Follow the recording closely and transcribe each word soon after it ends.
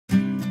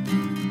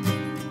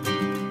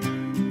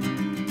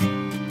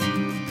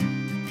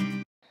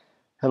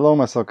Hello,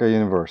 my soccer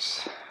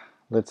universe.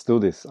 Let's do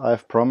this.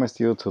 I've promised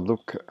you to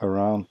look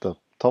around the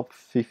top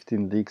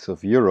 15 leagues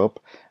of Europe.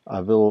 I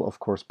will, of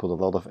course, put a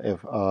lot of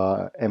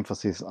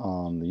emphasis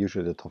on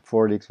usually the top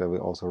four leagues, where we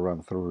also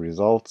run through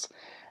results.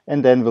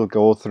 And then we'll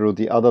go through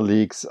the other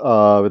leagues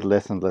with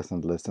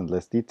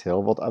less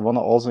detail. What I want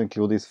to also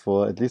include is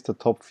for at least the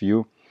top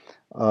few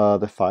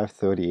the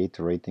 538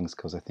 ratings,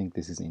 because I think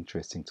this is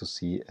interesting to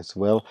see as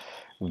well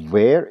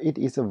where it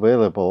is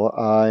available.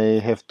 I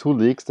have two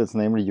leagues, that's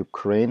namely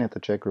Ukraine and the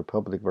Czech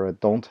Republic, where I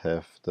don't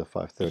have the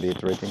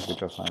 538 ratings,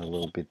 which I find a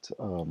little bit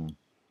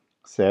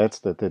sad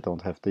that they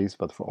don't have these,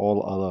 but for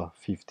all other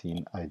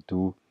 15 I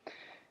do,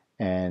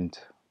 and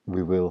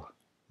we will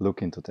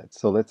look into that.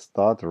 So let's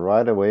start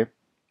right away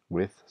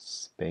with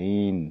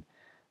Spain.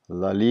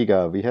 La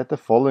Liga. We had the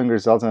following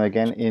results, and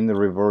again in the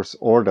reverse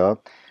order.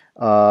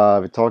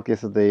 We talked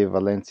yesterday,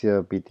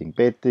 Valencia beating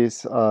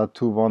Betis 2-1,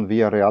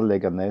 Villarreal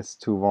Leganés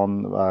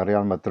 2-1,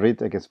 Real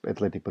Madrid against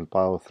Athletic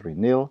Bilbao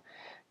 3-0,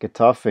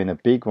 Getafe in a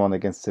big one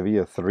against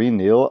Sevilla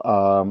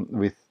 3-0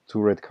 with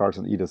two red cards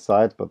on either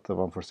side, but the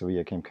one for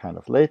Sevilla came kind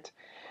of late.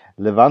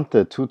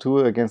 Levante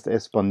 2-2 against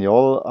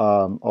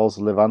Espanyol.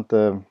 Also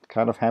Levante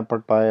kind of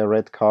hampered by a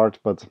red card,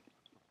 but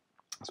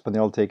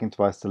Espanyol taking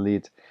twice the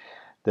lead.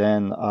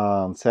 Then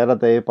on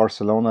Saturday,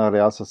 Barcelona,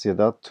 Real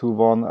Sociedad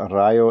 2-1,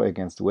 Rayo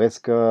against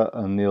Huesca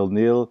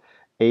 0-0,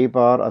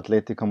 Eibar,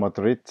 Atletico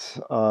Madrid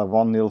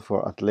 1-0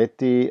 for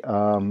Atleti,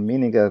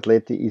 meaning that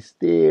Atleti is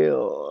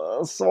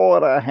still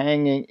sort of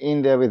hanging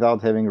in there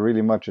without having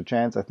really much a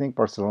chance. I think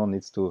Barcelona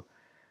needs to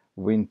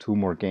win two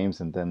more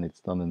games and then it's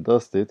done and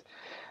dusted.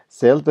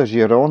 Celta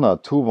Girona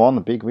 2-1,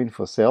 a big win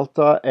for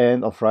Celta,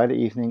 and on Friday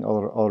evening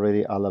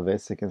already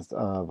Alaves against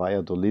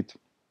Valladolid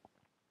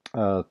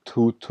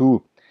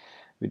 2-2.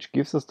 Which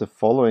gives us the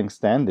following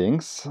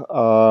standings.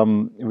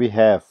 We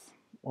have,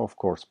 of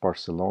course,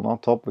 Barcelona on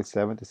top with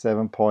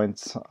 77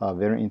 points. A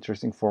very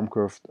interesting form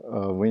curve.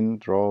 Win,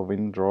 draw,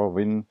 win, draw,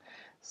 win.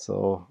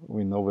 So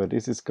we know where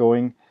this is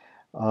going.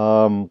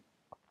 Atletico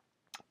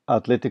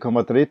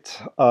Madrid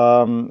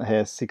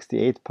has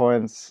 68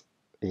 points.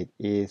 It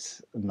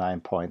is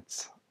 9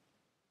 points.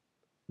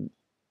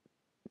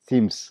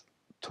 Seems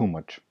too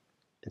much.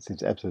 It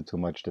seems absolutely too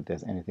much that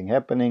there's anything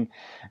happening.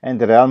 And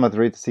the Real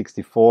Madrid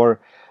 64.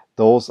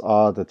 Those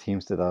are the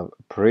teams that are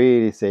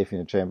pretty safe in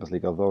the Champions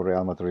League, although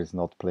Real Madrid is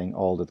not playing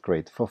all that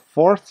great. For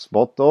fourth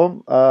spot,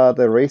 though,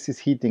 the race is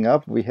heating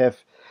up. We have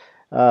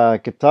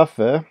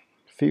Getafe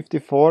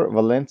 54,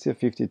 Valencia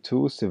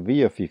 52,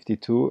 Sevilla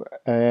 52,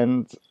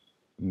 and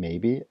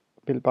maybe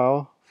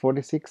Bilbao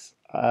 46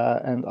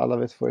 and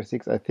Alaves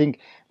 46. I think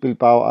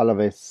Bilbao,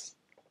 Alaves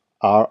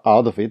are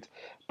out of it,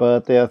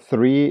 but there are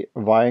three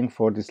vying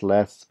for this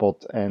last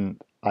spot,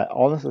 and I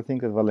honestly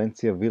think that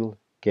Valencia will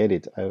get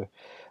it.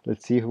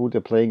 Let's see who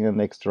they're playing in the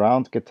next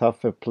round.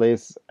 Getafe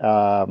plays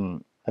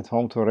at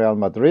home to Real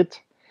Madrid,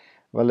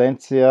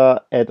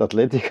 Valencia at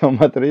Atletico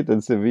Madrid,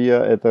 and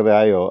Sevilla at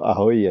Rayo.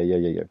 Oh, yeah.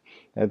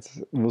 That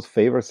would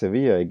favor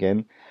Sevilla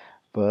again,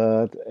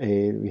 but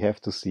we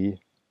have to see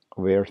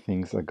where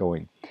things are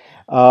going.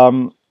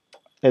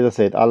 As I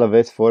said,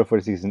 Alaves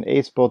 46 in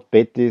 8th spot,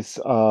 Betis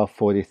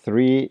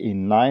 43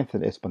 in 9th,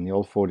 and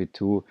Espanyol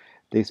 42.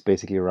 This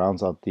basically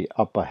rounds out the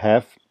upper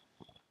half.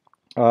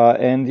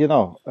 And you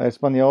know,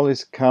 Espanyol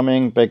is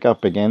coming back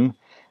up again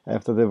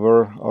after they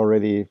were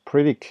already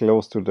pretty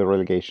close to the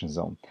relegation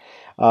zone.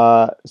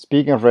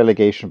 Speaking of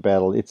relegation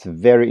battle, it's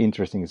very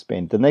interesting in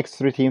Spain. The next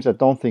three teams I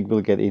don't think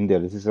will get in there.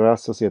 This is Real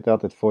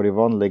Sociedad at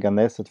 41,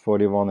 Leganés at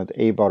 41, and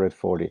Eibar at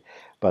 40.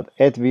 But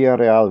at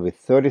Villarreal with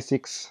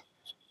 36,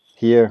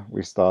 here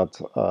we start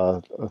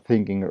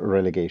thinking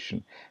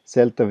relegation.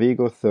 Celta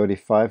Vigo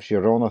 35,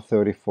 Girona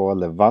 34,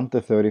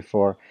 Levante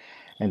 34,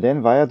 and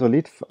then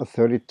Valladolid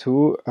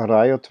 32,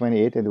 Rayo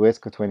 28, and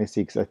Huesca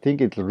 26. I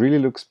think it really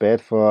looks bad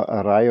for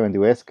Rayo and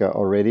Huesca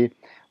already.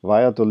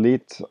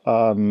 Valladolid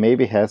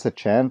maybe has a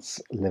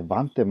chance.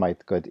 Levante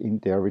might get in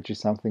there, which is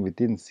something we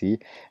didn't see.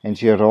 And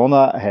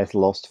Girona has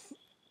lost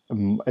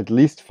at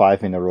least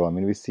 5 in a row. I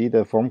mean, we see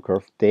the form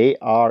curve. They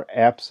are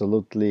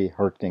absolutely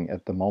hurting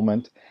at the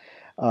moment.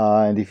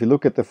 And if you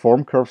look at the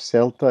form curve,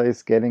 Celta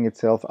is getting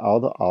itself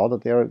out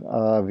of there.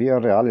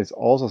 Villarreal is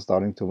also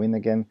starting to win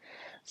again.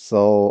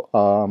 So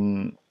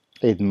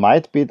it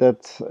might be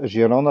that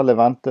Girona,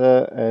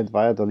 Levante, and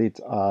Valladolid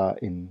are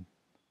in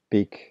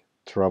big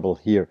trouble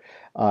here.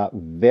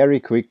 Very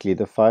quickly,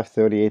 the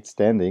 538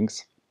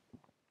 standings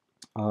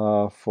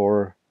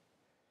for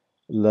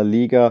La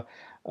Liga.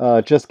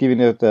 Just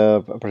giving you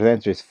the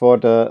percentages. For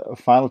the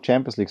final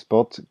Champions League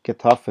spot,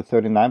 Getafe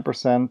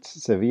 39%,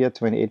 Sevilla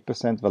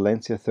 28%,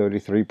 Valencia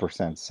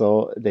 33%.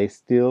 So they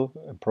still,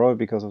 probably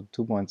because of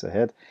 2 points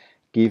ahead,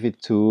 give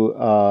it to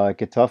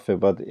Getafe.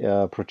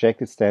 But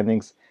projected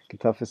standings,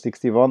 Getafe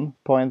 61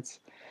 points,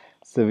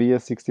 Sevilla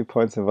 60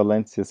 points, and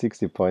Valencia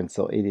 60 points.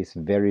 So it is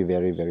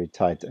very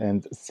tight.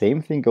 And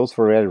same thing goes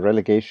for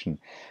relegation.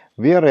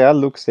 Villarreal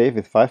looks safe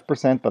with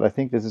 5%, but I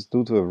think this is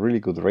due to a really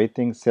good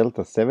rating.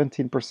 Celta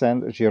 17%,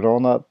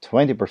 Girona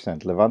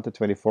 20%, Levante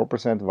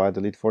 24%,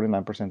 Valladolid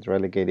 49%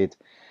 relegated,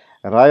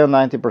 Rayo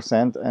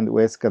 90% and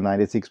Huesca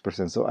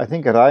 96%. So I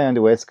think Rayo and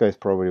Huesca is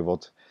probably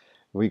what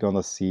we're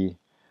gonna see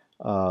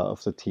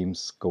of the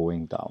teams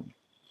going down.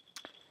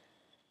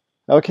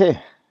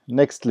 Okay,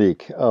 next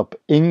league up,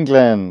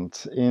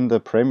 England in the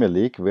Premier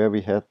League, where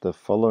we had the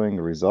following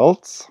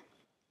results.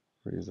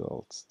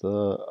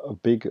 The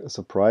big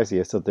surprise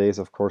yesterday is,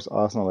 of course,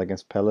 Arsenal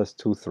against Palace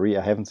 2-3.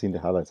 I haven't seen the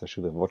highlights. I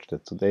should have watched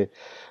it today.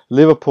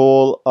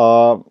 Liverpool,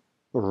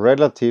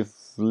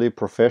 relatively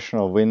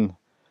professional win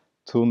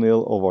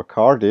 2-0 over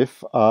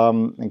Cardiff.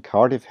 And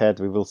Cardiff had,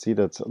 we will see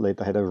that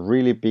later, had a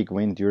really big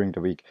win during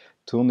the week,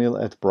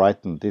 2-0 at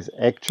Brighton. This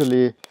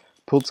actually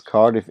puts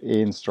Cardiff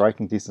in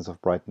striking distance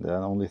of Brighton. There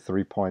are only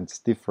 3 points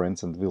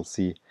difference, and we'll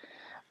see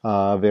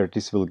where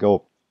this will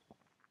go.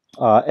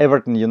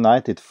 Everton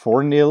United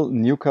 4-0,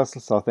 Newcastle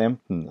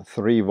Southampton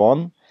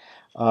 3-1.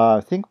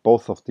 I think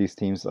both of these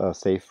teams are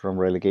safe from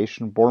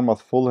relegation.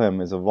 Bournemouth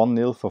Fulham is a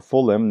 1-0 for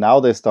Fulham. Now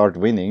they start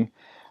winning,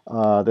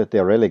 that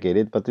they're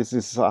relegated, but this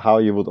is how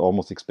you would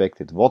almost expect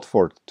it.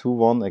 Watford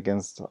 2-1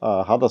 against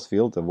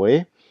Huddersfield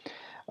away.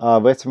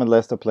 West Ham and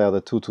Leicester play out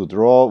a 2-2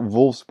 draw.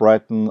 Wolves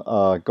Brighton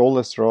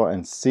goalless draw,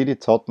 and City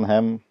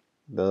Tottenham,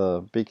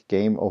 the big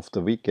game of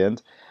the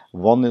weekend,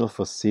 1-0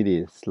 for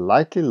City.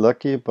 Slightly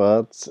lucky,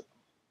 but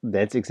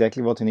that's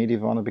exactly what you need if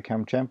you want to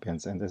become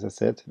champions. And as I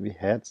said, we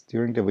had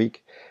during the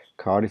week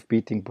Cardiff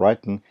beating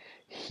Brighton,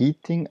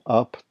 heating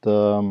up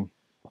the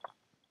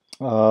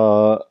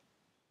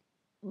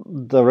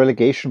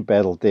relegation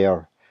battle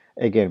there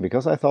again,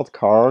 because I thought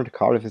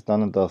Cardiff is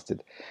done and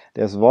dusted.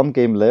 There's one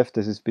game left.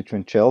 This is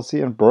between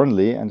Chelsea and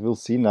Burnley, and we'll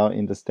see now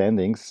in the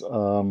standings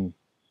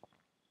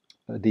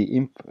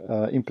the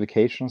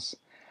implications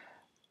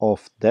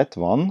of that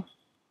one.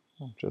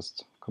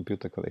 Just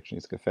computer collection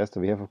is get faster.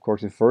 We have, of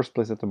course, in first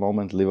place at the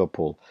moment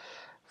Liverpool.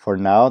 For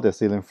now, they're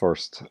still in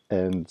first,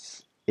 and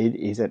it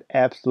is an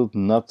absolute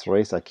nuts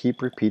race. I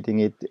keep repeating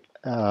it.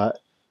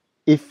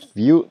 If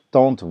you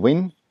don't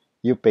win,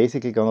 you're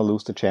basically gonna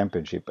lose the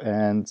championship.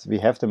 And we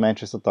have the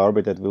Manchester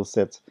Derby that will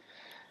set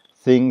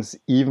things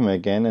even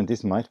again, and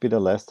this might be the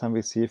last time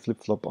we see a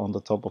flip-flop on the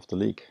top of the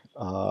league.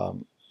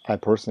 I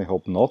personally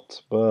hope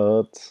not,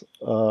 but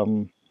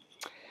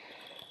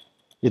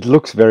it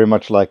looks very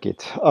much like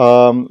it.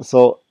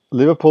 So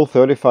Liverpool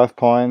 35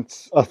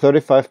 points,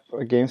 35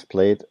 games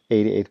played,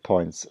 88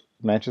 points.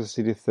 Manchester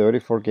City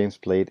 34 games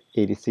played,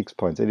 86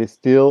 points. It is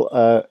still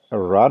a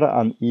rather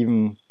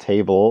uneven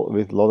table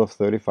with a lot of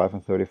 35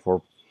 and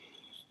 34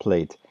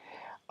 played.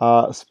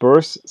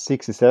 Spurs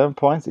 67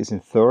 points is in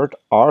third.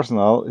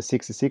 Arsenal is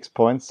 66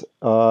 points.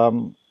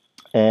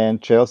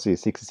 And Chelsea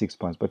 66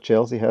 points, but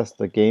Chelsea has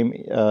the game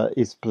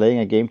is playing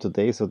a game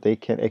today, so they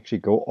can actually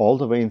go all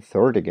the way in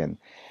third again.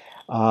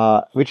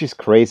 Which is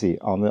crazy,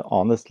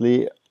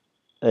 honestly.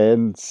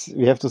 And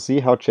we have to see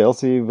how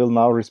Chelsea will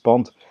now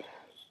respond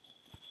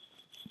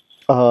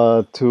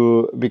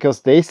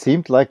because they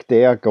seemed like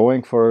they are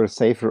going for a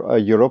safer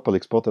Europa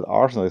League spot. That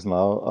Arsenal is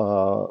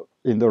now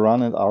in the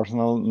run, and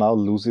Arsenal now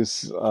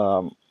loses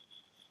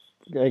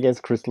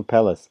against Crystal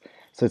Palace.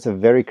 So it's a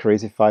very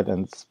crazy fight,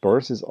 and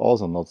Spurs is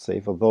also not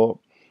safe, although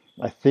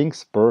I think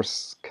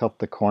Spurs cut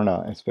the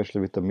corner,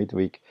 especially with the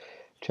midweek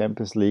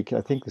Champions League.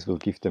 I think this will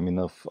give them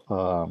enough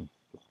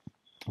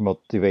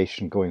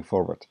motivation going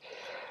forward.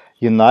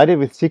 United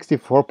with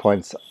 64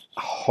 points,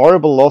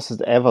 horrible loss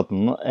at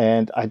Everton,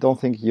 and I don't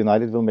think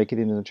United will make it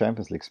into the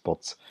Champions League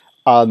spots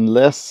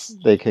unless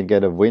they can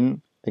get a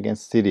win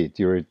against City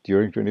during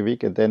the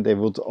week, and then they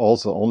would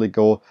also only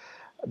go.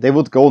 They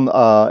would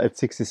go at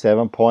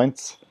 67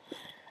 points,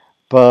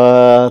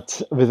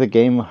 but with a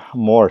game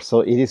more.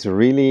 So it is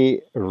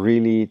really,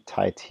 really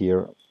tight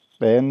here.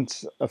 And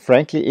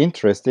frankly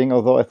interesting,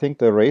 although I think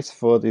the race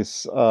for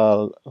this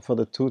for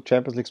the two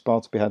Champions League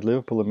spots behind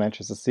Liverpool and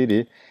Manchester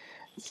City,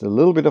 it's a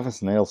little bit of a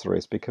snail's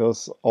race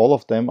because all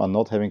of them are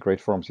not having great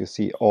forms. You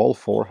see, all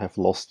four have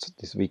lost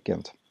this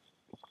weekend.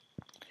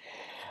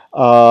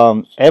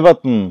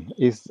 Everton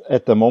is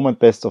at the moment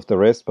best of the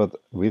rest, but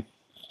with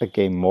a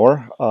game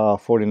more,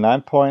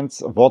 49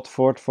 points.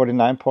 Watford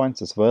 49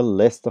 points as well.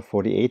 Leicester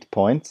 48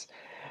 points.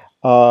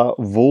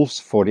 Wolves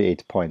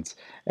 48 points.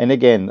 And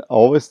again,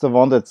 always the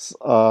one that's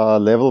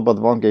level but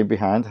one game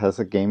behind has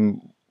a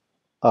game,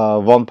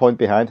 1 point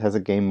behind has a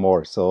game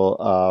more.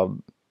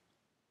 So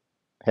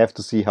have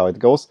to see how it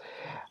goes.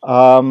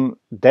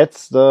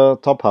 That's the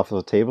top half of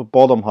the table.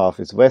 Bottom half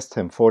is West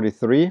Ham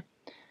 43,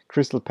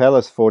 Crystal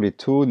Palace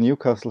 42,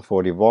 Newcastle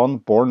 41,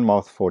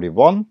 Bournemouth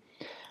 41.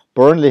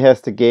 Burnley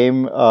has the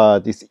game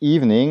this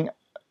evening.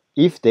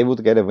 If they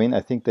would get a win, I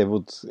think they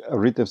would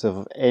rid themselves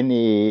of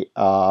any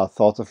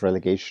thoughts of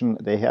relegation.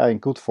 They are in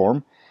good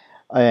form,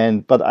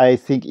 but I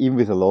think even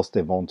with a loss,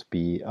 they won't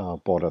be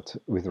bothered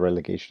with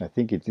relegation. I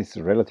think it is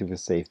relatively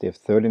safe. They have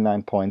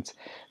 39 points.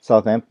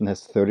 Southampton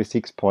has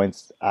 36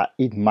 points.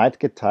 It might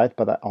get tight,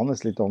 but I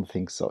honestly don't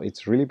think so.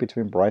 It's really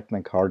between Brighton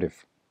and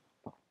Cardiff,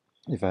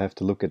 if I have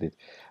to look at it.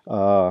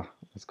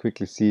 Let's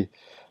quickly see.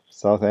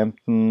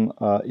 Southampton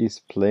is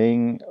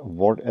playing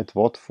at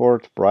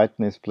Watford.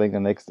 Brighton is playing the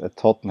next at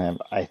Tottenham.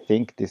 I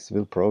think this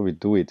will probably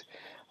do it.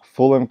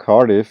 Fulham,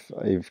 Cardiff.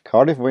 If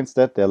Cardiff wins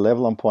that, they're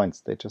level on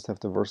points. They just have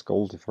the worst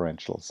goal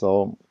differential.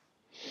 So,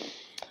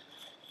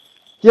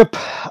 yep,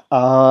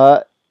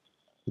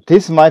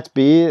 this might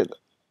be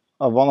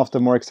one of the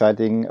more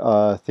exciting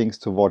things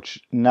to watch.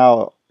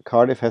 Now,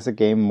 Cardiff has a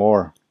game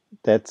more.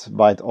 That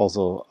might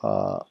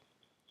also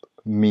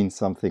mean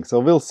something. So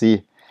we'll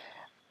see.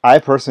 I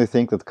personally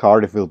think that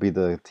Cardiff will be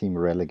the team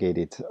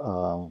relegated,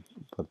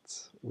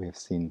 but we have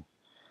seen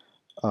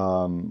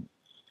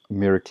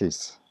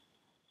miracles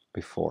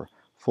before.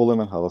 Fulham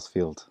and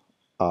Huddersfield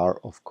are,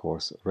 of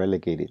course,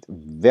 relegated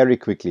very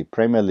quickly.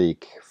 Premier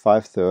League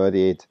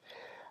 538.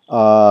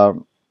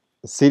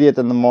 City at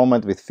the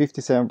moment with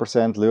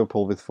 57%,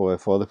 Liverpool with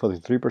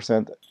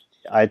 43%.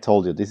 I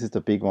told you, this is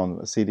the big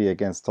one, City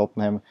against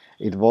Tottenham.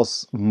 It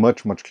was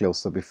much, much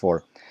closer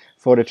before.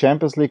 For the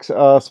Champions League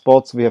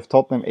spots, we have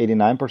Tottenham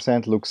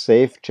 89%, looks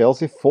safe.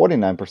 Chelsea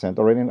 49%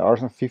 already, and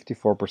Arsenal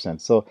 54%.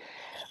 So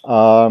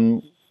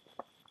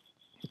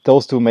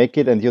those two make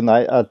it, and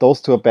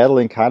those two are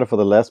battling kind of for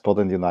the last spot,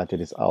 and United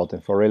is out.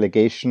 And for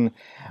relegation,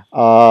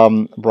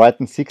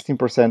 Brighton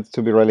 16%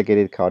 to be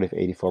relegated, Cardiff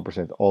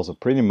 84%. Also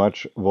pretty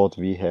much what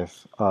we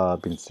have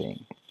been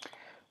saying.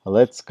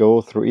 Let's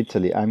go through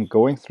Italy. I'm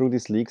going through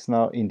these leagues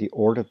now in the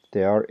order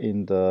they are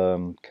in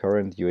the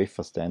current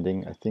UEFA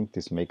standing. I think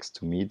this makes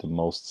to me the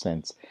most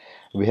sense.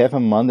 We have a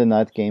Monday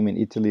night game in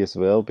Italy as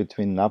well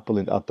between Napoli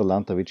and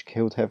Atalanta, which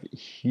could have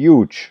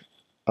huge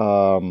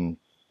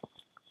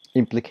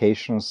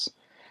implications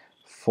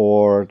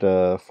for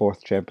the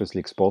fourth Champions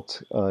League spot,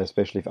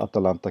 especially if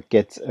Atalanta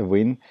gets a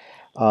win.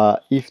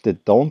 If they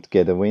don't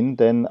get a win,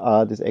 then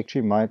this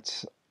actually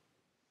might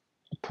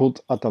put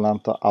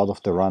Atalanta out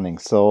of the running.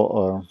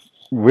 So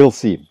we'll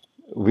see.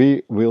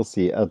 We will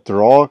see. A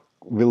draw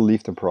will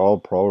leave them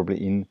probably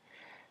in.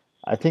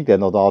 I think they're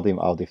not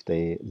out if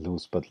they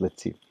lose, but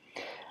let's see.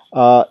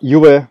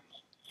 Juve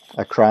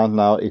are crowned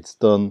now. It's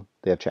done.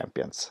 They're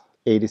champions.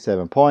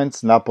 87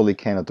 points. Napoli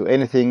cannot do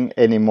anything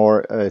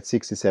anymore. It's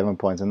 67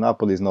 points, and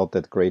Napoli is not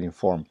that great in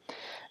form.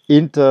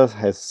 Inter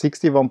has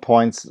 61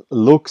 points,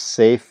 looks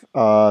safe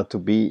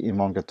to be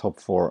among the top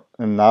four.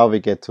 And now we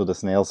get to the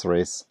snail's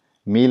race.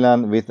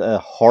 Milan with a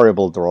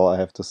horrible draw, I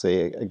have to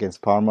say,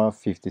 against Parma,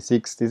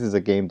 56. This is a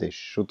game they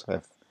should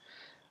have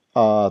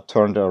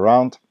turned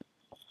around.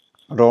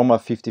 Roma,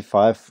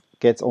 55,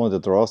 gets only the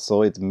draw,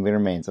 so it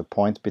remains a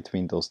point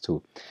between those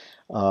two.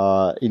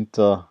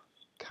 Inter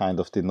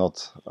kind of did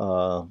not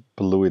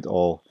blew it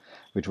all,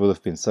 which would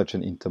have been such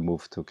an Inter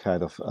move to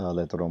kind of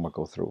let Roma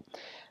go through.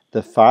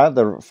 The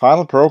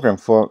final program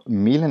for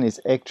Milan is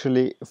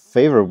actually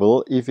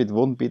favorable if it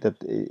wouldn't be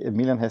that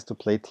Milan has to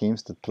play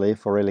teams that play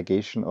for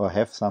relegation or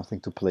have something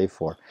to play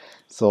for.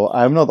 So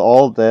I'm not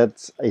all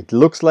that. It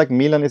looks like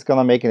Milan is going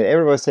to make it.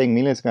 Everybody's saying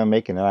Milan is going to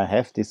make it, and I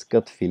have this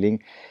gut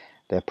feeling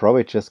they're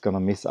probably just going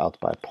to miss out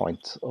by a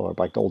point or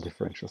by goal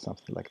differential,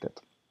 something like that.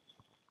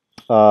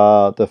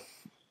 The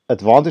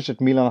advantage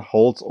that Milan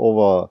holds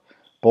over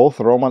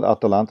both Roma and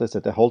Atalanta is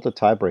that they hold the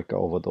tiebreaker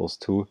over those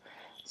two.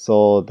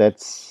 So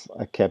that's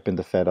a cap in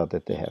the feather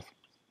that they have.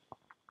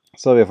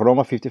 So we have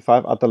Roma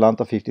 55,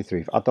 Atalanta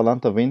 53. If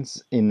Atalanta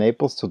wins in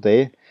Naples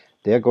today,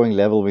 they are going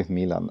level with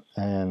Milan.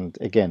 And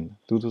again,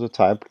 due to the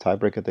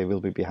tiebreaker, they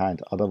will be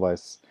behind.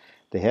 Otherwise,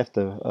 they have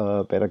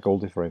the better goal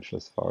differential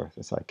as far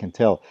as I can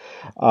tell.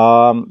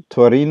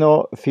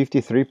 Torino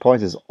 53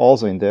 points is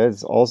also in there.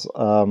 It's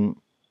also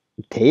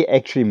they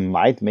actually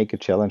might make a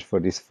challenge for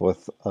this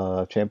fourth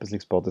Champions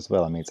League spot as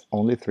well. I mean, it's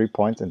only 3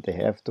 points, and they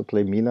have to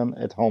play Milan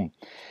at home.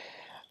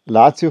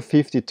 Lazio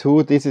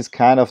 52, this is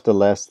kind of the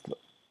last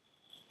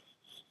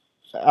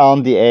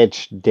on the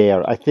edge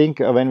there. I think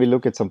when we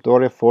look at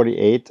Sampdoria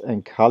 48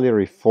 and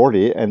Cagliari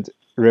 40, and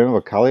remember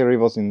Cagliari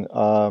was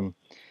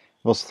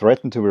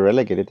threatened to be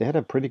relegated. They had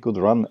a pretty good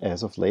run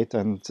as of late,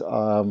 and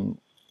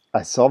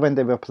I saw when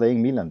they were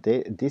playing Milan.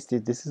 This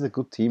is a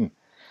good team,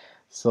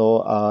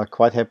 so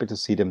quite happy to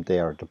see them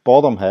there. The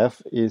bottom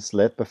half is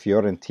led by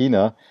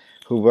Fiorentina,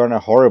 who were in a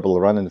horrible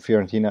run, and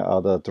Fiorentina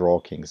are the draw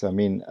kings. I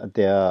mean,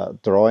 they're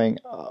drawing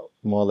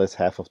more or less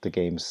half of the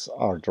games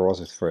are draws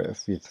with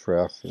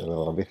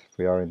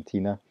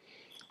Fiorentina.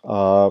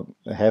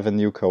 Have a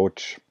new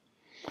coach.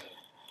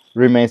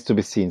 Remains to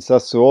be seen.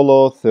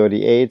 Sassuolo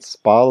 38,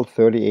 Spal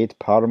 38,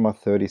 Parma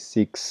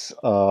 36.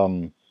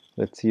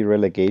 Let's see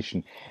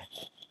relegation.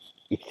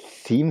 It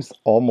seems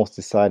almost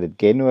decided.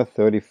 Genoa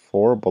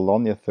 34,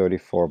 Bologna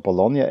 34.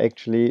 Bologna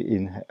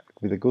actually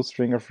with a good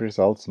string of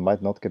results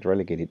might not get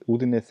relegated.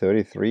 Udine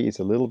 33 is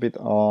a little bit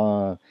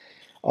on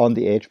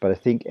the edge, but I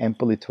think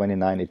Empoli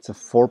 29. It's a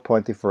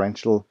 4-point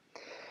differential.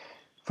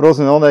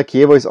 Frosinone,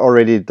 Chievo is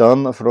already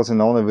done.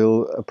 Frosinone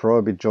will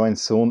probably join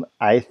soon.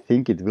 I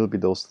think it will be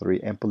those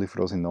three, Empoli,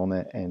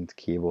 Frosinone, and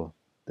Chievo,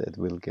 that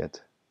will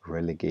get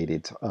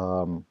relegated.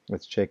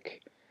 Let's check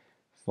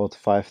what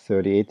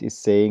 538 is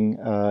saying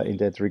in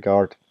that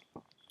regard.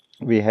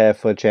 We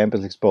have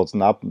Champions League spots.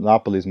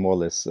 Napoli is more or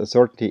less a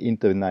certainty.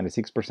 Inter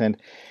 96%,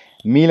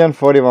 Milan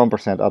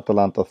 41%,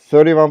 Atalanta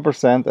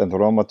 31%, and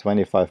Roma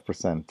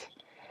 25%.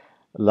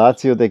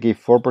 Lazio they give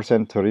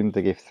 4%, Torino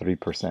they give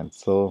 3%.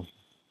 So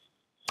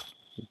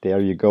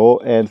there you go.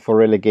 And for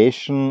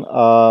relegation,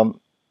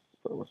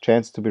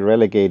 chance to be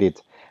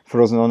relegated,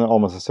 Frosinone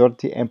almost a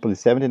certainty, Empoli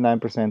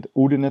 79%,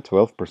 Udine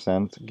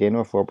 12%,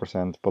 Genoa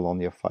 4%,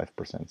 Bologna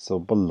 5%. So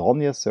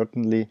Bologna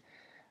suddenly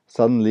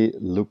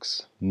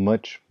looks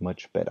much,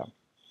 much better.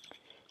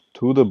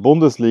 To the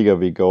Bundesliga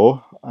we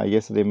go. I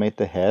yesterday made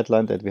the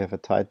headline that we have a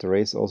tight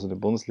race also in the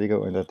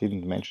Bundesliga, and I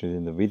didn't mention it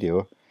in the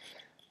video.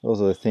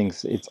 Those are the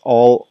things. It's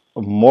all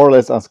more or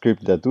less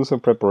unscripted. I do some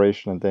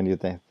preparation, and then you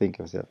think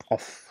of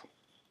yourself,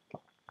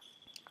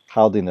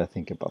 how didn't I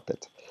think about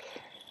that?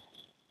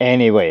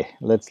 Anyway,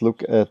 let's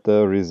look at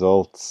the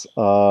results.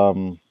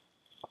 I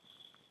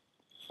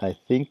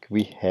think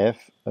we have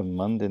a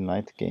Monday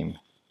night game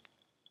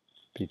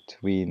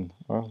between,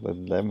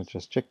 let me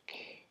just check.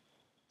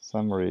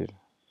 Summary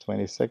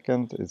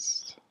 22nd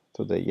is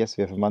today. Yes,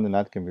 we have a Monday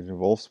night game between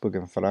Wolfsburg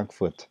and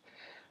Frankfurt.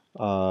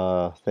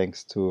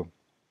 Thanks to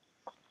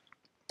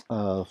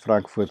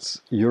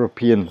Frankfurt's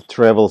European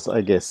travels,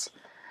 I guess.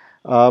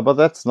 But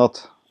that's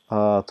not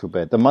too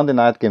bad. The Monday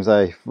night games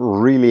are a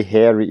really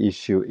hairy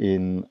issue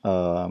in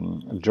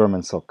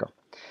German soccer.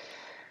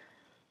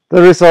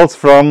 The results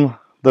from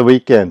the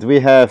weekend. We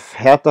have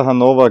Hertha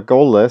Hanover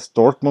goalless,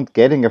 Dortmund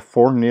getting a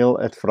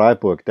 4-0 at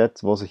Freiburg.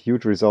 That was a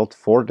huge result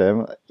for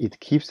them. It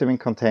keeps them in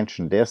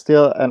contention. They're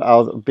still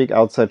a big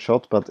outside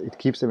shot, but it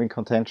keeps them in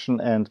contention.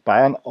 And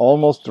Bayern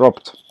almost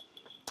dropped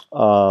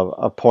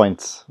a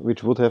point,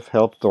 which would have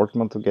helped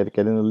Dortmund to get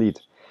in the lead.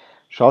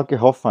 Schalke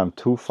Hoffenheim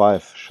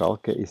 2-5.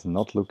 Schalke is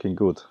not looking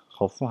good.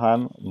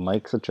 Hoffenheim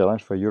makes a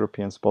challenge for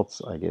European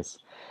spots, I guess.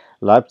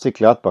 Leipzig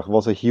Gladbach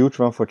was a huge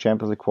one for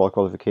Champions League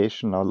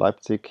qualification. Now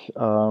Leipzig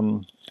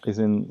is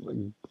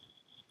in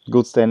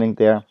good standing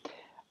there.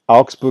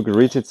 Augsburg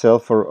rids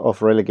itself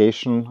of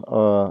relegation,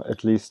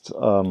 at least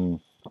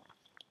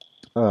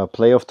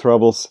playoff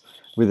troubles,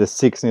 with a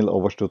 6-0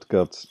 over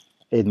Stuttgart.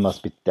 It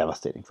must be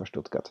devastating for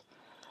Stuttgart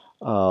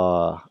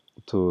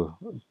to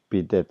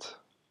be that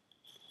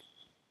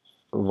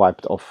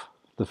wiped off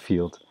the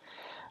field.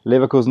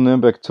 Leverkusen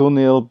Nürnberg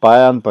 2-0.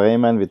 Bayern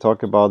Bremen, we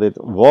talked about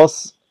it,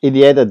 was in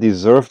the end a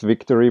deserved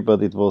victory,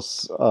 but it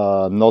was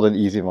not an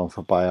easy one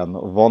for Bayern.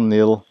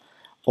 1-0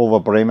 over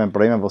Bremen.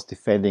 Bremen was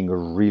defending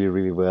really,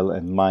 really well,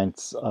 and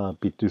Mainz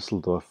beat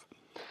Düsseldorf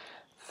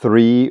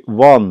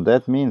 3-1.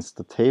 That means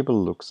the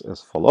table looks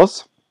as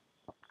follows.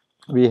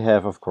 We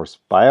have, of course,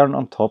 Bayern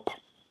on top,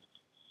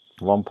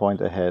 1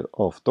 point ahead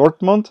of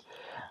Dortmund.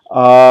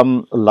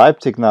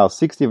 Leipzig now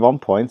 61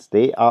 points.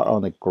 They are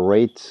on a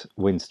great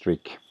win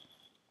streak.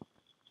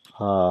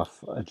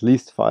 At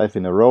least 5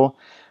 in a row.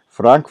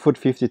 Frankfurt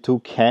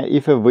 52.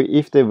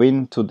 If they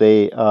win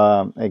today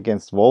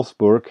against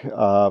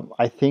Wolfsburg,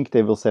 I think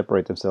they will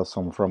separate themselves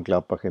from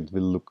Gladbach and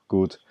will look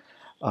good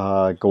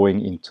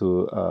going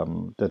into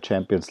the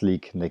Champions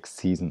League next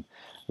season.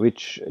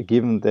 Which,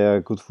 given their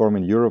good form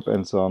in Europe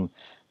and so on,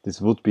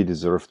 this would be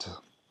deserved.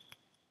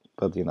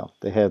 But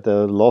they had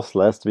a loss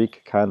last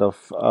week, kind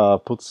of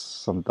puts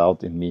some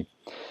doubt in me.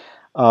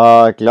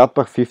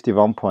 Gladbach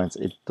 51 points.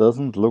 It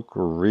doesn't look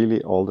really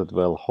all that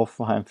well.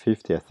 Hoffenheim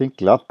 50. I think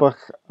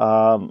Gladbach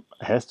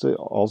has to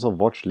also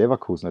watch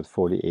Leverkusen at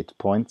 48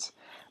 points.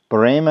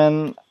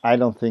 Bremen, I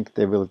don't think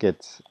they will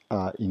get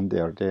in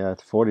there. They are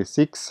at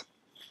 46.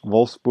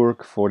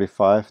 Wolfsburg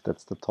 45.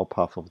 That's the top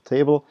half of the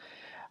table.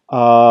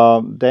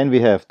 Then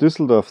we have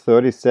Düsseldorf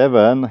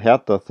 37,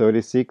 Hertha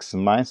 36,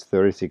 Mainz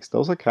 36.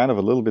 Those are kind of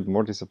a little bit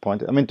more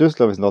disappointing. I mean,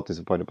 Düsseldorf is not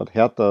disappointed, but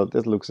Hertha,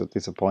 that looks a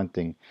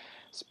disappointing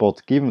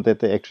spot, given that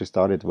they actually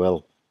started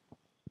well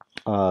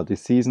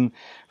this season.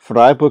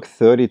 Freiburg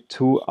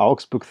 32,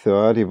 Augsburg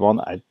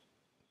 31.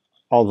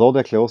 Although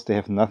they're close, they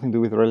have nothing to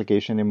do with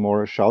relegation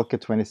anymore. Schalke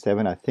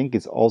 27, I think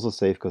it's also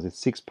safe because it's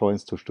 6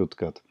 points to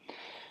Stuttgart.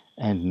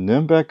 And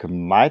Nürnberg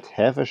might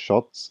have a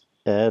shot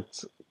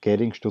at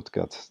getting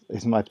Stuttgart.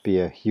 This might be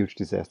a huge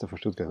disaster for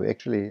Stuttgart. We're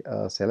actually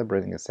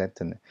celebrating a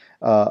centenary.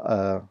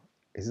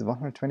 Is it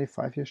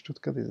 125 years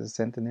Stuttgart? Is it a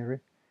centenary?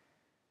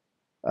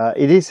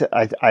 It is.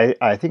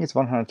 I think it's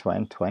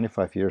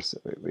 125 years.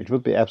 It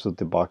would be absolute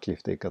debacle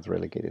if they got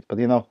relegated.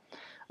 But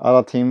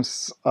other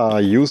teams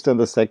used in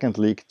the second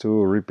league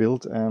to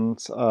rebuild and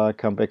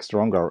come back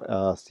stronger.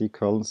 See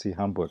Köln, see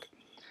Hamburg.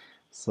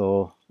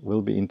 So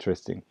will be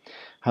interesting.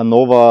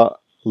 Hannover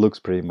looks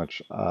pretty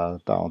much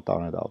down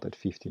and out at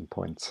 15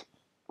 points.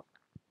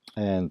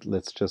 And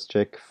let's just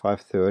check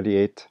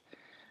 538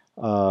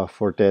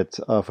 for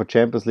that. For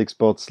Champions League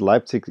spots,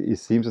 Leipzig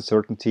seems a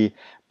certainty.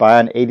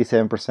 Bayern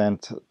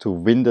 87% to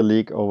win the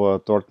league over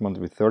Dortmund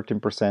with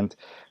 13%.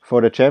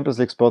 For the Champions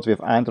League spots, we have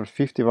Eintracht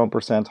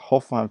 51%,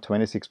 Hoffenheim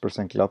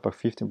 26%, Gladbach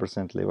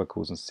 15%,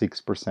 Leverkusen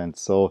 6%.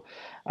 So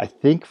I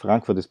think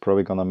Frankfurt is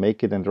probably going to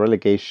make it, and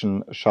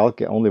relegation,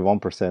 Schalke only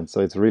 1%.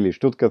 So it's really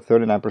Stuttgart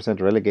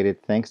 39%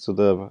 relegated thanks to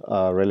the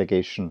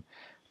relegation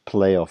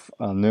playoff.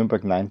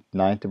 Nuremberg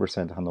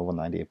 90%, Hanover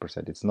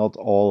 98%. It's not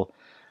all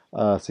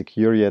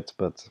secure yet,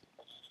 but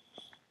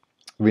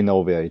we know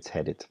where it's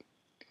headed.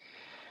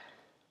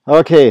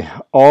 Okay,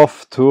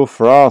 off to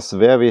France,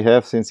 where we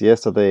have since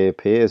yesterday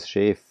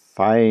PSG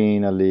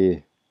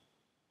finally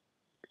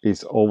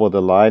is over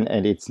the line,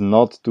 and it's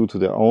not due to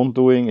their own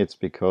doing. It's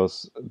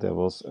because there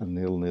was a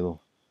 0-0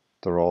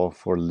 draw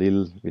for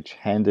Lille, which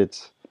handed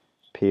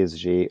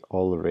PSG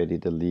already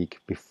the league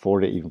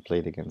before they even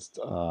played against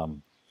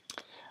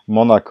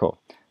Monaco,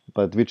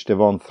 but which they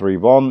won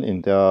 3-1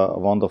 in their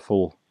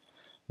wonderful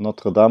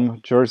Notre Dame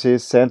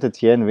jerseys.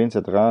 Saint-Etienne wins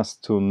at Reims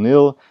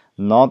 2-0.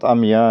 Nantes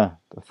Amiens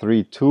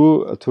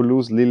 3-2.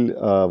 Toulouse Lille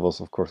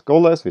was of course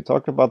goalless. We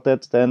talked about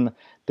that. Then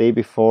day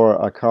before,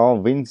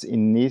 Caen wins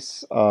in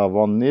Nice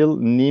 1-0.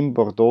 Nîmes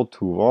Bordeaux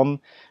 2-1.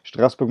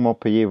 Strasbourg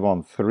Montpellier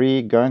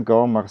 1-3.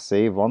 Guingamp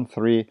Marseille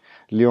 1-3.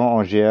 Lyon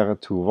Angers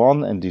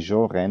 2-1 and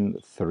Dijon Rennes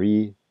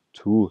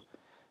 3-2.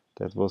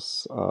 That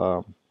was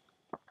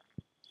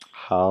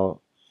how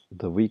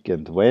the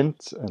weekend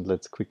went, and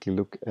let's quickly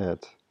look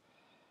at.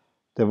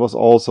 There was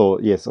also,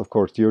 yes, of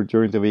course,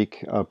 during the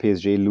week,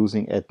 PSG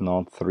losing at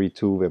Nantes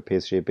 3-2, where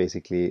PSG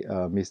basically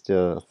missed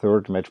their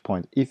third match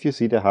point. If you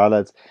see the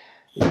highlights,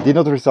 it did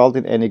not result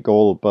in any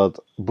goal, but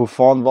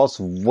Buffon was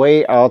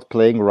way out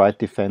playing right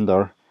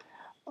defender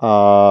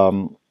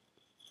for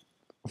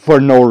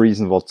no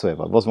reason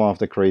whatsoever. It was one of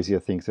the crazier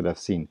things that I've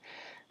seen.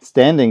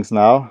 Standings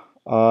now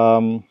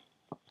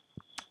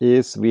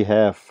is we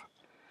have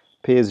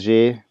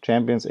PSG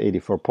champions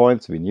 84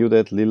 points. We knew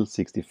that. Lille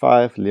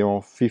 65,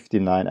 Lyon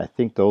 59. I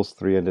think those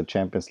three in the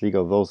Champions League,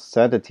 although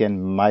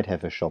Saint-Etienne might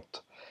have a shot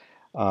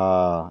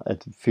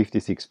at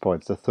 56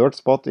 points. The third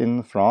spot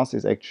in France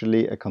is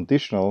actually a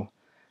conditional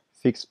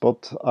fixed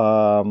spot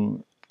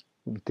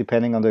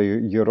depending on the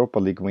Europa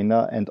League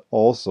winner, and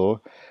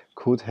also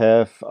could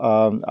have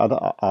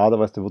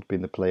otherwise they would be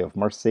in the playoff.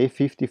 Marseille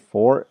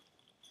 54.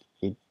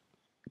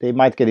 They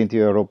might get into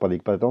Europa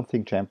League, but I don't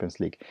think Champions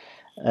League.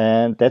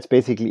 And that's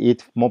basically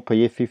it.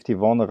 Montpellier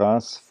 51,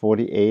 Reims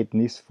 48,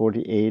 Nice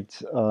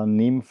 48,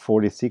 Nîmes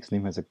 46.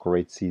 Nîmes has a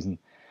great season,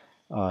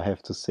 I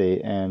have to say.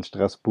 And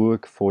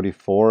Strasbourg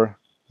 44,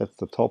 that's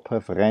the top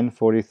half. Rennes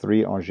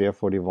 43, Angers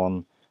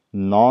 41,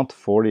 Nantes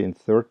 40 in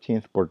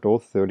 13th, Bordeaux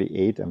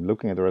 38. I'm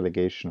looking at the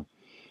relegation.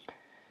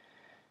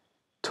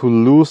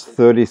 Toulouse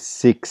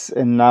 36,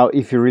 and now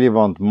if you really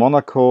want,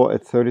 Monaco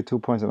at 32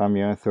 points and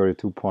Amiens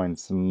 32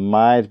 points.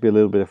 Might be a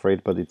little bit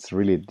afraid, but it's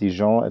really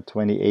Dijon at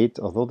 28,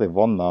 although they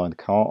won now, and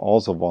Caen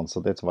also won, so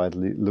that's why it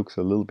looks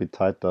a little bit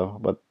tight though.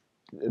 But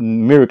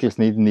miracles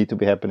need to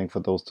be happening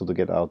for those two to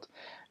get out.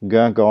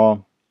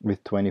 Guingamp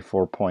with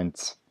 24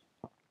 points.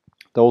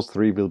 Those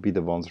three will be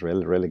the ones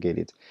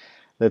relegated.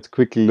 Let's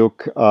quickly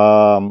look.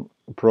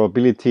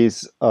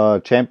 Probabilities,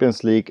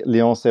 Champions League,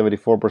 Lyon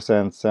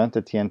 74%,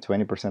 Saint-Etienne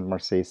 20%,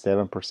 Marseille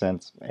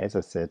 7%. As I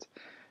said,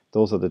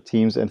 those are the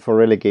teams. And for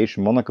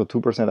relegation, Monaco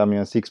 2%,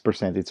 Amiens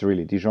 6%. It's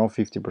really Dijon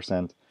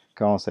 50%,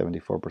 Caen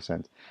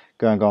 74%,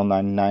 Guingamp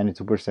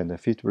 92%, and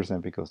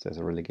 50% because there's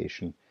a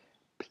relegation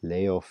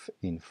playoff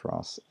in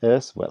France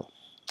as well.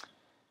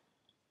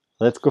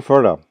 Let's go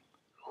further.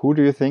 Who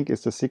do you think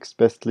is the sixth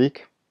best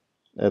league,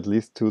 at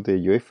least to the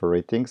UEFA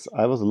ratings?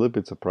 I was a little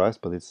bit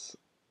surprised, but it's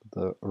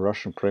the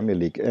Russian Premier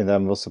League, and I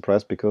was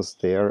surprised because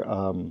they're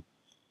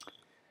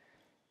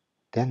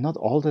not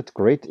all that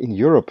great in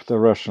Europe, the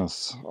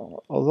Russians.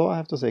 Although I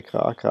have to say,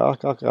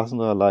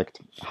 Krasnodar I liked.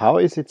 How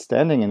is it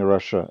standing in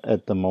Russia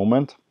at the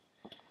moment?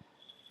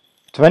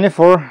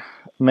 24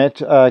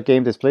 match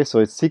game days played, so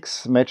it's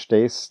 6 match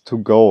days to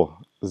go.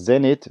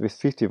 Zenit with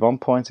 51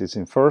 points is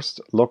in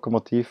first,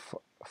 Lokomotiv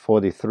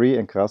 43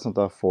 and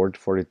Krasnodar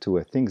 42.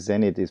 I think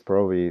Zenit is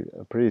probably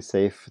pretty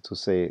safe to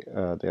say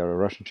they are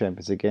Russian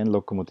champions again.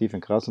 Lokomotiv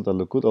and Krasnodar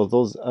look good,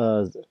 although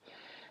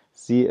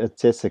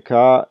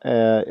CSKA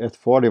at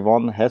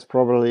 41 has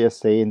probably a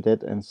say in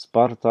that, and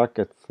Spartak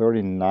at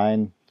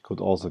 39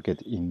 could also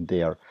get in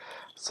there.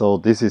 So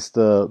this is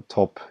the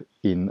top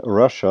in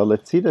Russia.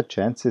 Let's see the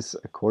chances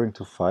according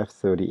to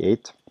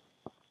 538.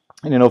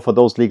 And for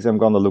those leagues, I'm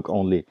gonna look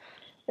only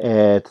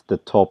at the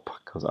top,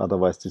 because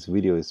otherwise this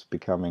video is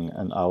becoming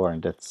an hour,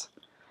 and that's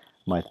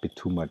might be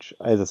too much.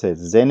 As I said,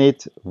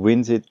 Zenit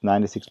wins it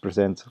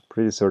 96%,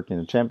 pretty certain in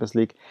the Champions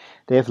League.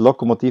 They have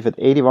Lokomotiv at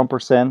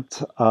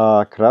 81%,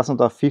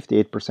 Krasnodar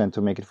 58%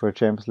 to make it for a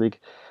Champions League,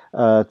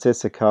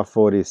 CSKA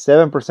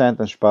 47%,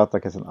 and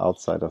Spartak has an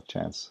outsider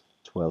chance,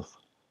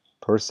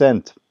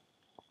 12%.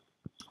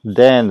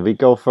 Then we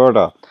go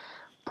further.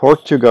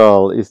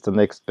 Portugal is the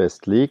next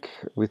best league,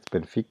 with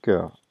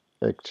Benfica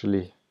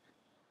actually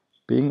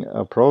being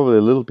probably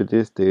a little bit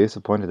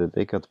disappointed that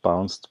they got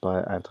bounced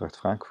by Eintracht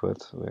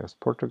Frankfurt. Where's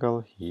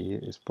Portugal? Here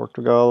is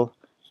Portugal,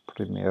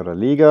 Primeira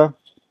Liga.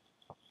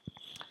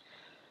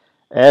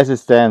 As it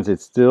stands,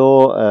 it's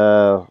still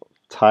a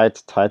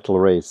tight title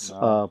race.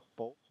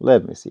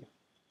 Let me see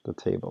the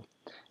table.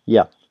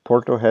 Yeah,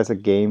 Porto has a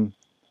game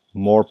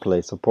more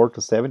play. So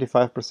Porto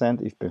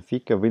 75%. If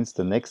Benfica wins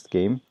the next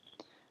game,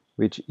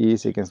 which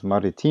is against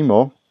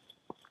Maritimo,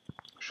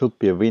 should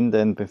be a win,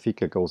 then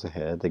Benfica goes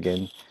ahead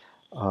again.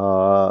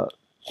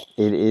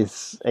 It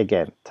is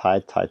again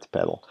tight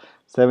battle.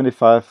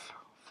 75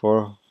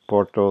 for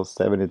Porto,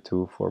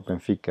 72 for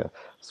Benfica.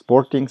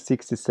 Sporting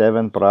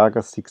 67,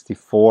 Braga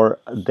 64.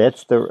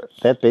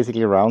 That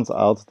basically rounds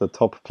out the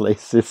top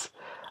places.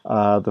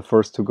 The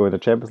first two go in the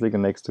Champions League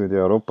and next two in the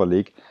Europa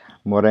League.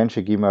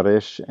 Morense,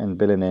 Guimarães and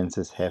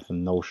Belenenses have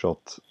no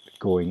shot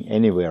going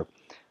anywhere.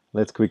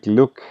 Let's quickly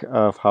look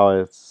at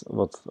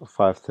what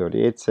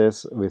 538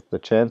 says with the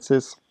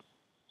chances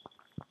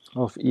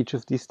of each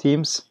of these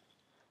teams.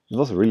 It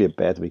was really a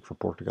bad week for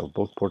Portugal.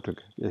 Both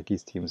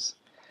Portuguese teams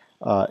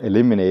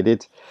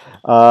eliminated.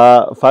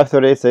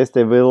 538 says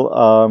they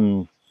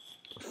will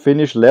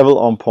finish level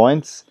on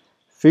points.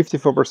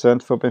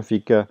 54% for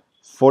Benfica,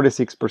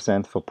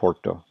 46% for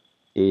Porto.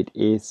 It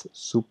is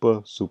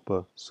super,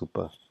 super,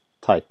 super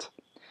tight.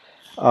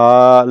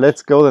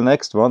 Let's go to the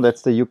next one.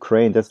 That's the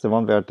Ukraine. That's the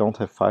one where I don't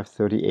have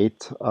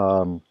 538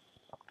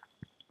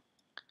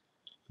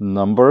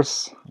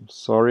 numbers. I'm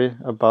sorry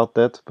about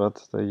that,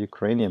 but the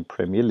Ukrainian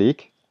Premier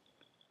League.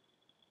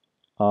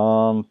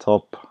 On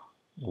top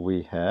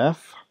we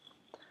have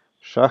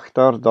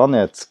Shakhtar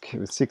Donetsk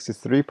with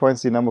 63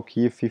 points, Dynamo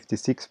Kiev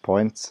 56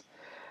 points.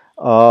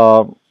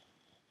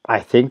 I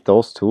think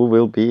those two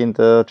will be in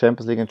the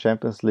Champions League and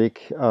Champions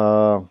League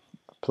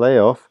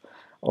playoff.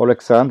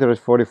 Alexander is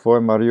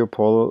 44,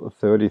 Mariupol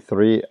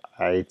 33.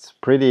 It's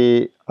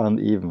pretty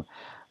uneven.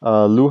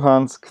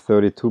 Luhansk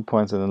 32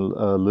 points, and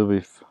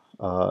Lviv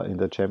in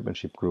the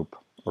championship group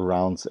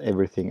rounds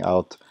everything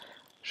out.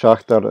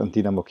 Shakhtar and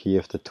Dynamo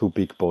Kiev, the two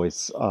big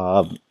boys,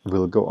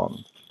 will go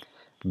on.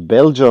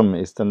 Belgium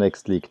is the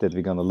next league that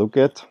we're gonna look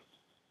at,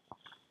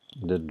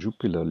 the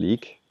Jupiler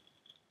League.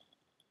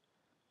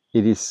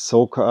 It is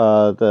so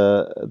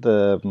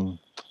the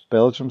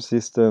Belgium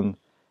system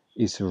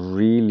is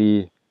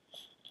really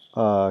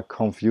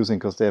confusing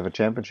because they have a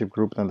championship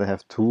group, then they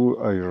have two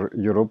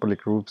Europa League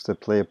groups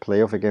that play a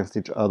playoff against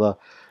each other.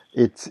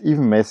 It's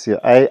even messier.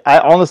 I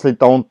honestly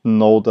don't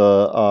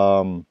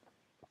know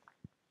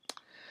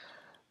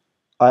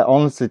I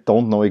honestly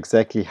don't know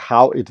exactly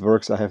how it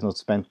works. I have not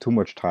spent too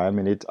much time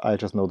in it. I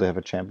just know they have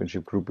a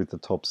championship group with the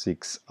top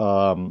six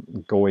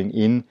going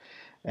in,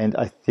 and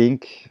I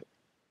think,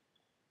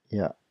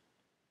 yeah,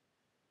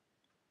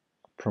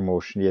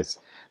 promotion, yes.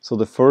 So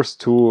the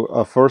first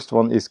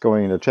one is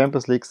going in the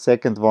Champions League,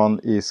 second one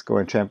is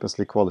going Champions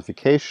League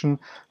qualification,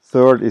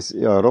 third is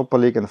Europa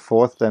League, and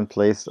fourth then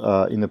plays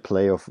in a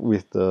playoff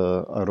with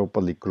the Europa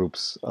League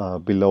groups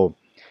below.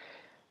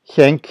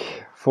 Genk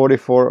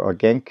 44 or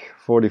Genk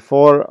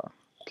 44.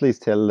 Please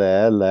tell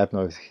Lab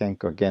now if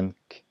Genk or Genk.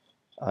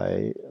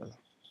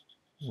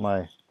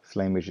 My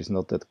Flemish is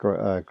not that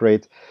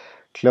great.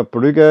 Club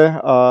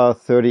Brugge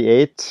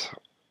 38.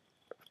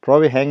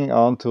 Probably hanging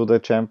on to the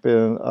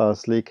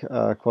Champions League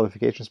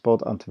qualification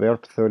spot.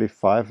 Antwerp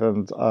 35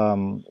 and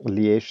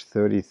Liège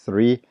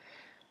 33.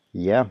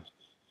 Yeah,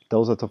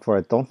 those are top four.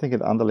 I don't think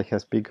Anderlecht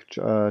has big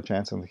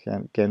chance, and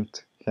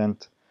Ghent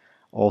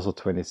also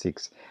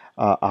 26.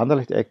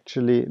 Anderlecht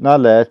actually, no,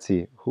 let's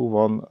see who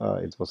won.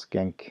 It was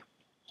Genk.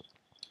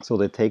 So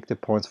they take the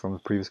points from the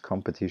previous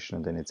competition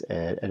and then it's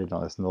added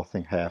on as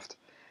nothing halved,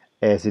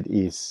 as it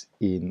is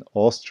in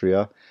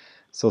Austria.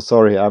 So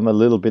sorry, I'm a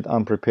little bit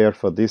unprepared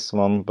for this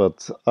one,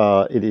 but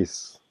it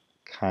is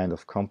kind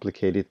of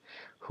complicated.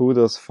 Who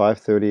does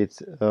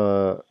 538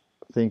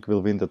 think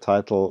will win the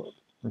title?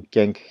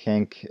 Genk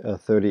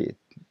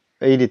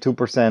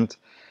 82%.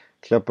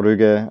 Club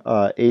Brugge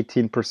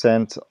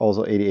 18%,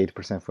 also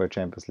 88% for a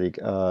Champions League.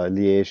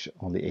 Liège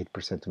only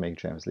 8% to make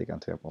Champions League.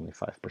 Antwerp only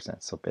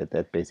 5%. So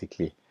that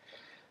basically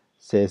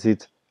says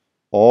it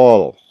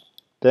all.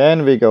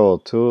 Then we go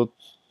to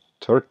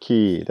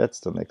Turkey. That's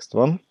the next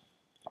one.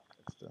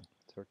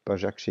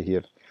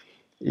 Başakşehir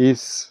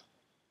is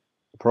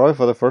probably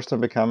for the first time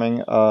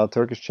becoming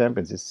Turkish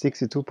champions. It's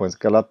 62 points.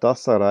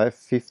 Galatasaray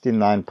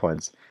 59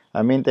 points.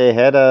 I mean, they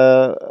had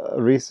a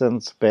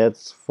recent bad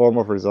form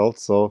of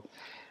results, so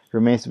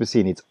remains to be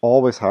seen. It's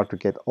always hard to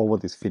get over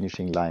this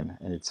finishing line,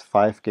 and it's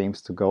 5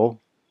 games to go.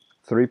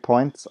 3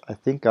 points. I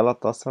think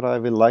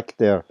Galatasaray will like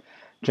their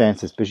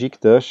chances.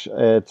 Besiktas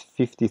at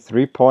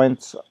 53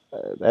 points.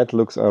 That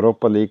looks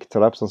Europa League.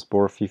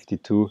 Trabzonspor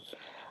 52.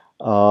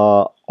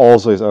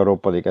 Also is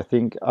Europa League. I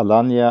think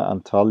Alanya,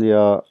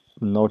 Antalya,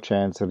 no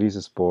chance.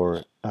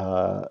 Rizespor,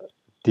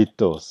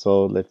 ditto.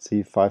 So let's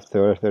see.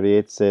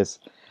 538 says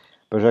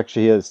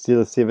Başakşehir is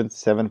still a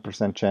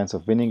 77% chance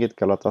of winning it.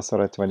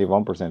 Galatasaray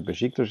 21%.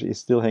 Besiktas is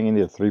still hanging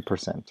at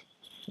 3%.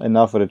 And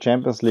now for the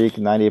Champions League,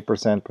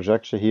 98%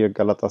 Başakşehir,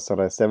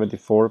 Galatasaray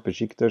 74,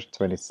 Besiktas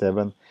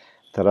 27,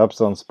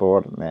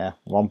 Trabzonspor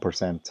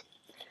 1%.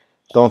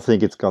 Don't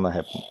think it's gonna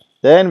happen.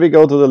 Then we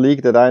go to the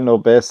league that I know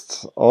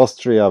best,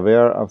 Austria,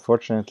 where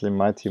unfortunately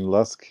my team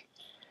Lask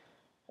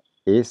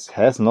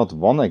has not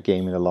won a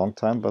game in a long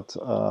time, but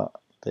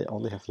they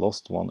only have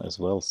lost one as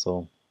well.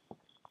 So,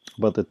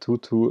 but the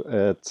 2-2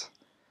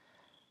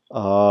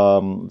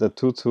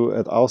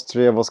 at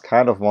Austria was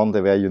kind of one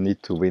where you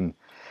need to win.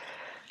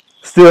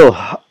 Still,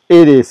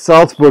 it is.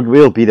 Salzburg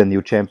will be the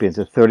new champions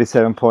at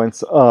 37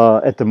 points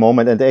at the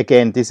moment. And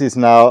again, this is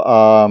now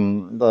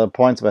the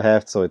points we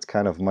have, so it's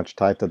kind of much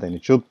tighter than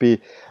it should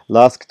be.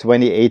 Lask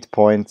 28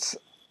 points.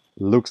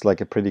 Looks like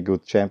a pretty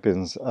good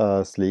Champions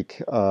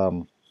League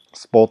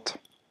spot.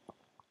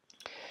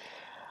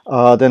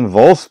 Then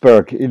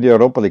Wolfsburg in the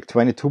Europa League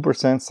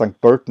 22%,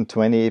 St. Pölten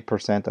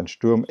 28%, and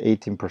Sturm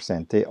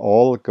 18%. They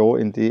all go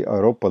in the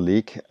Europa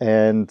League,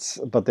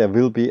 but there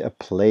will be a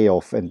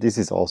playoff, and this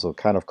is also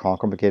kind of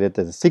complicated.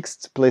 The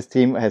sixth place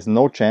team has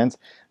no chance,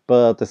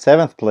 but the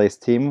seventh place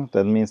team,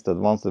 that means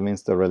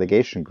the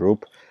relegation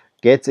group,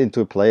 gets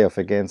into a playoff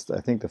against, I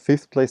think, the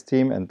fifth place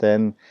team, and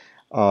then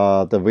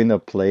the winner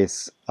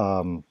plays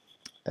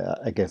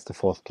against the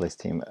fourth place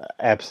team.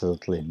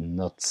 Absolutely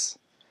nuts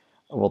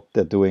what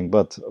they're doing.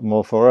 But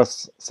more for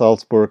us,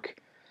 Salzburg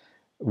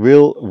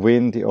will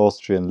win the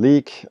Austrian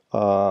league.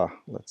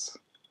 Let's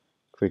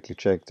quickly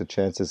check the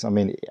chances. I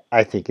mean,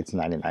 I think it's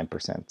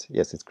 99%.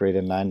 Yes, it's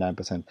greater than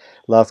 99%.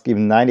 Last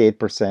even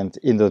 98%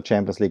 in the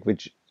Champions League,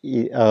 which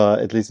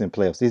at least in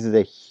playoffs. This is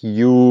a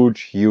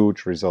huge,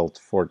 huge result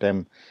for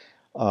them.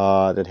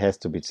 That has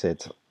to be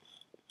said.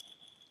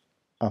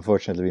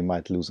 Unfortunately, we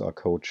might lose our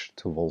coach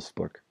to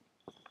Wolfsburg.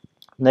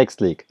 Next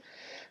league.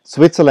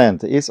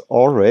 Switzerland is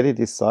already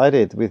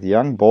decided with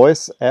Young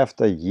Boys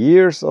after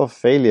years of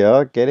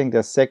failure getting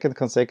their second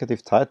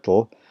consecutive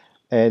title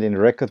and in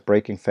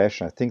record-breaking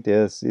fashion. I think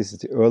this is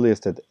the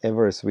earliest that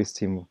ever a Swiss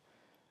team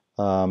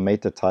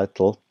made the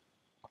title.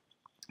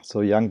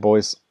 So Young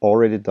Boys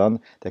already done.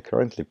 They're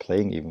currently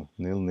playing even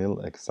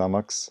 0-0 at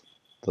Xamax.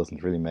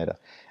 Doesn't really matter.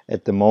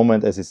 At the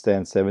moment, as it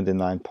stands,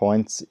 79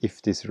 points.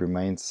 If this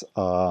remains,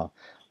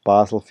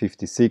 Basel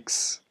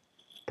 56.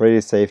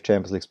 Pretty safe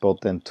Champions League spot.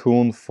 Then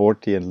Thun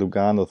 40 and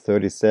Lugano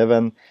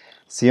 37.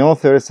 Sion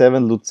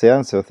 37,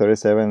 Luzern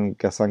 37,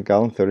 St.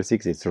 Gallen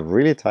 36. It's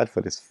really tight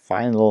for this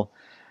final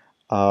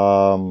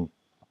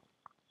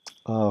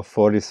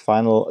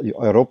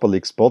Europa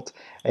League spot,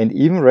 and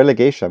even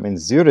relegation. I mean,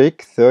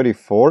 Zurich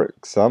 34,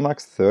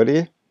 Xamax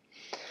 30,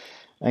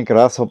 and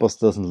Grasshoppers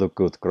doesn't look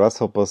good.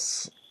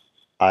 Grasshoppers,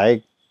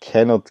 I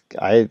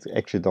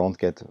actually don't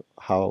get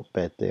how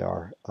bad they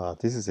are.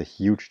 This is a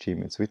huge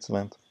team in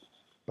Switzerland,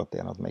 but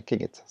they're not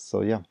making it.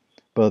 So yeah,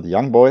 but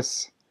Young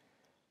Boys,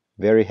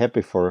 very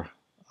happy for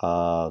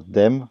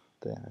them.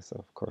 There's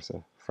of course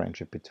a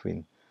friendship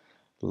between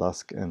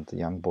Lusk and the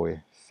Young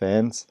Boy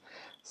fans.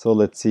 So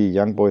let's see,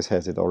 Young Boys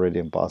has it already,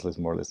 and Basel is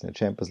more or less in the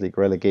Champions League.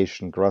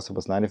 Relegation,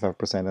 Grasshoppers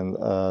 95%, and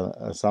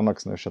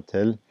Xamax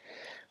Neuchâtel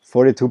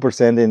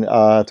 42% in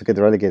to get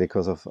relegated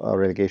because of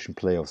relegation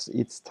playoffs.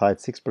 It's tied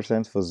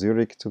 6% for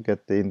Zurich to get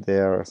in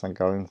there, St.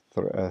 Gallen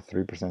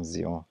 3%,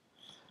 Sion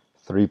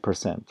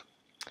 3%.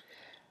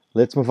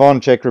 Let's move on.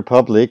 Czech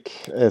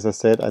Republic. As I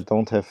said, I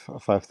don't have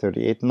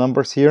 538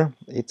 numbers here.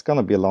 It's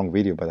gonna be a long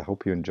video, but I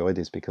hope you enjoy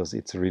this because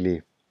it's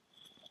really,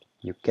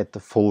 you get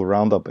the full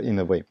roundup in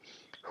a way.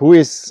 Who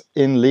is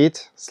in lead?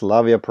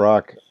 Slavia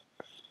Prague.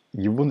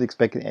 You wouldn't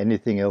expect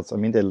anything else. I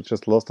mean, they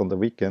just lost on the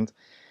weekend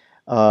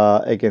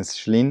against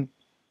Schlienn.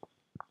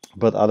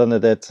 But other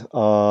than that,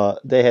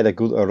 they had a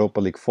good Europa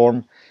League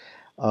form.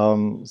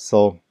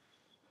 So,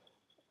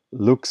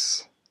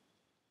 looks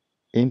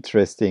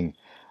interesting.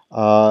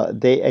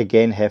 They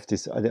again have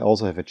this, they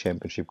also have a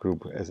championship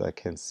group, as I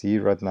can see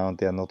right now.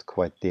 They are not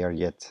quite there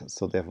yet,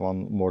 so they have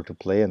one more to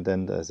play, and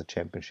then there's a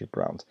championship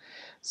round.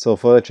 So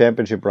for the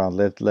championship round,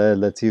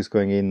 let's see who's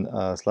going in.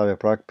 Slavia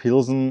Prague,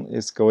 Pilsen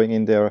is going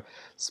in there.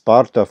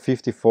 Sparta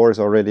 54 is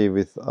already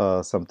with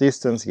some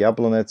distance.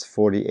 Jablonec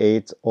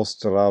 48,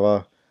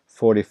 Ostrava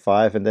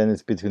 45, and then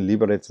it's between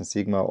Liberec and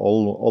Sigma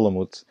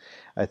Olomouc.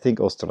 I think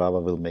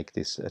Ostrava will make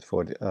this at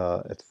 40.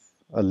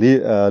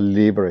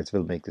 Liberec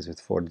will make this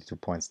with 42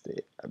 points.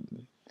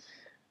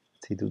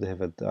 See, do they have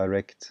a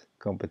direct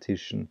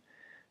competition?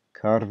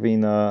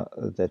 Karvina,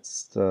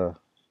 that's the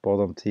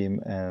bottom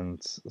team,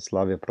 and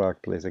Slavia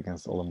Prague plays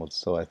against Olomouc.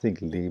 So I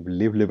think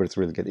Liberec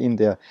will get in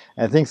there.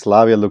 I think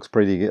Slavia looks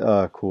pretty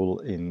cool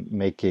in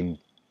winning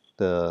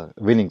the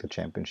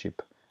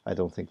championship. I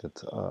don't think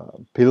that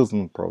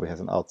Pilsen probably has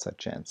an outside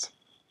chance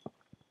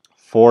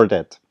for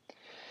that.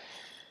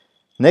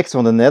 Next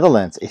one, the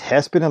Netherlands. It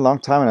has been a long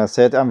time, and I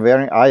said I'm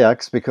wearing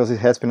Ajax because it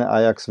has been an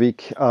Ajax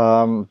week.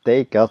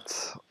 They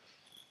got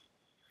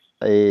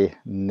a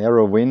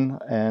narrow win,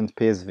 and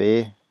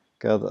PSV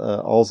got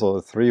also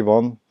a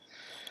 3-1.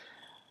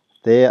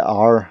 They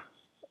are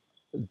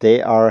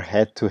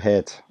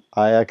head-to-head.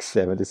 Ajax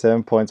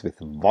 77 points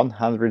with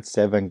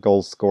 107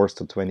 goal scores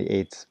to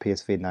 28.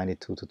 PSV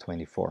 92 to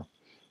 24.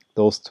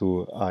 Those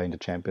two are in the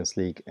Champions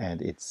League, and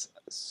it's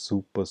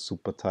super,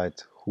 super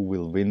tight who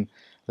will win.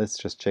 Let's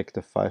just check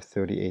the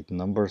 538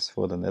 numbers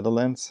for the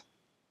Netherlands.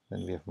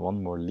 Then we have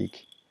one more league.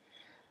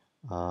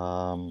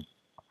 84%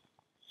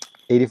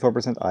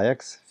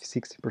 Ajax,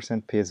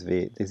 60%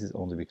 PSV. This is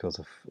only because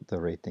of the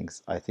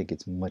ratings. I think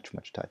it's much,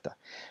 much tighter.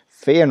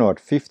 Feyenoord,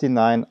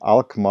 59.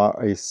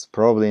 Alkmaar is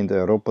probably in the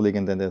Europa League,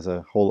 and then there's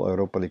a whole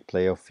Europa League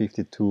playoff.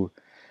 52.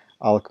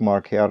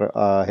 Alkmaar,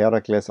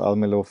 Heracles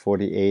Almelo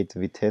 48,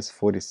 Vitesse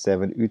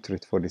 47,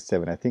 Utrecht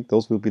 47. I think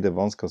those will be the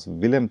ones because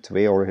Willem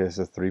II already has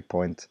a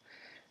 3-point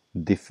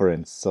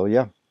difference. So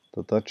yeah,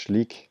 the Dutch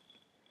league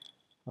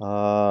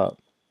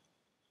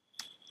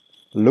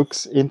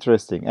looks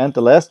interesting. And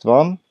the last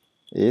one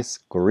is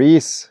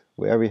Greece,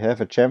 where we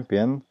have a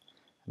champion.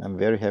 And I'm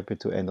very happy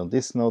to end on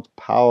this note.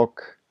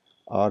 PAOK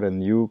are the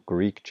new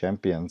Greek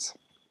champions.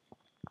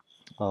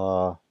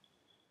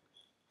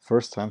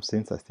 First time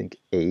since I think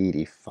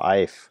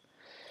 85.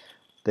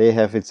 They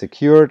have it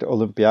secured.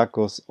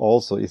 Olympiacos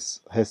also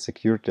has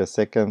secured their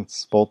second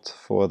spot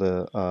for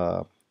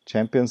the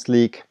Champions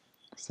League.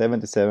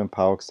 77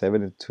 PAOK,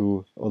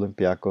 72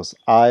 Olympiacos,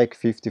 AEK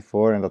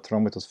 54 and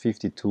Atromitos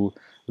 52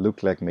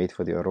 look like made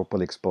for the Europa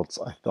League spots.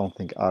 I don't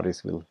think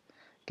Aris will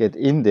get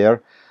in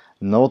there.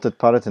 Note that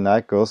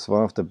Panathinaikos,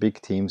 one of the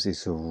big teams,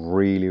 is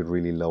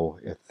really low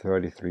at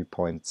 33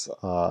 points.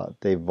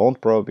 They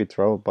won't probably be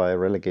troubled by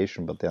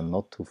relegation, but they're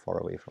not too far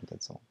away from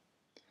that zone.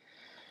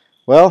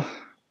 Well,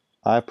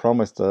 I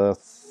promised a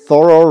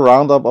thorough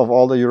roundup of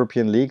all the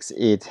European leagues.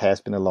 It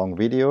has been a long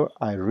video.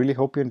 I really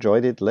hope you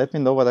enjoyed it. Let me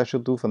know what I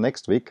should do for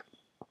next week.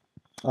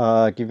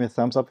 Give me a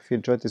thumbs up if you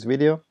enjoyed this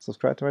video.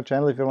 Subscribe to my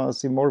channel if you want to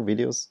see more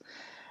videos.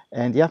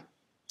 And yeah,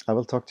 I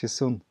will talk to you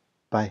soon.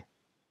 Bye.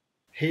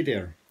 Hey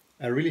there.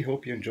 I really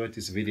hope you enjoyed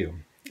this video.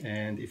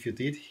 And if you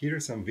did, here are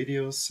some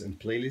videos and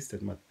playlists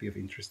that might be of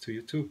interest to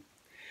you too.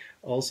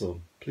 Also,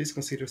 please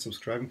consider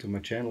subscribing to my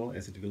channel,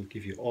 as it will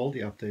give you all the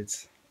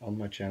updates on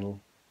my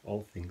channel,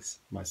 all things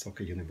My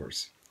Soccer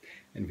Universe.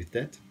 And with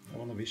that, I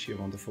want to wish you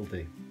a wonderful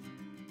day.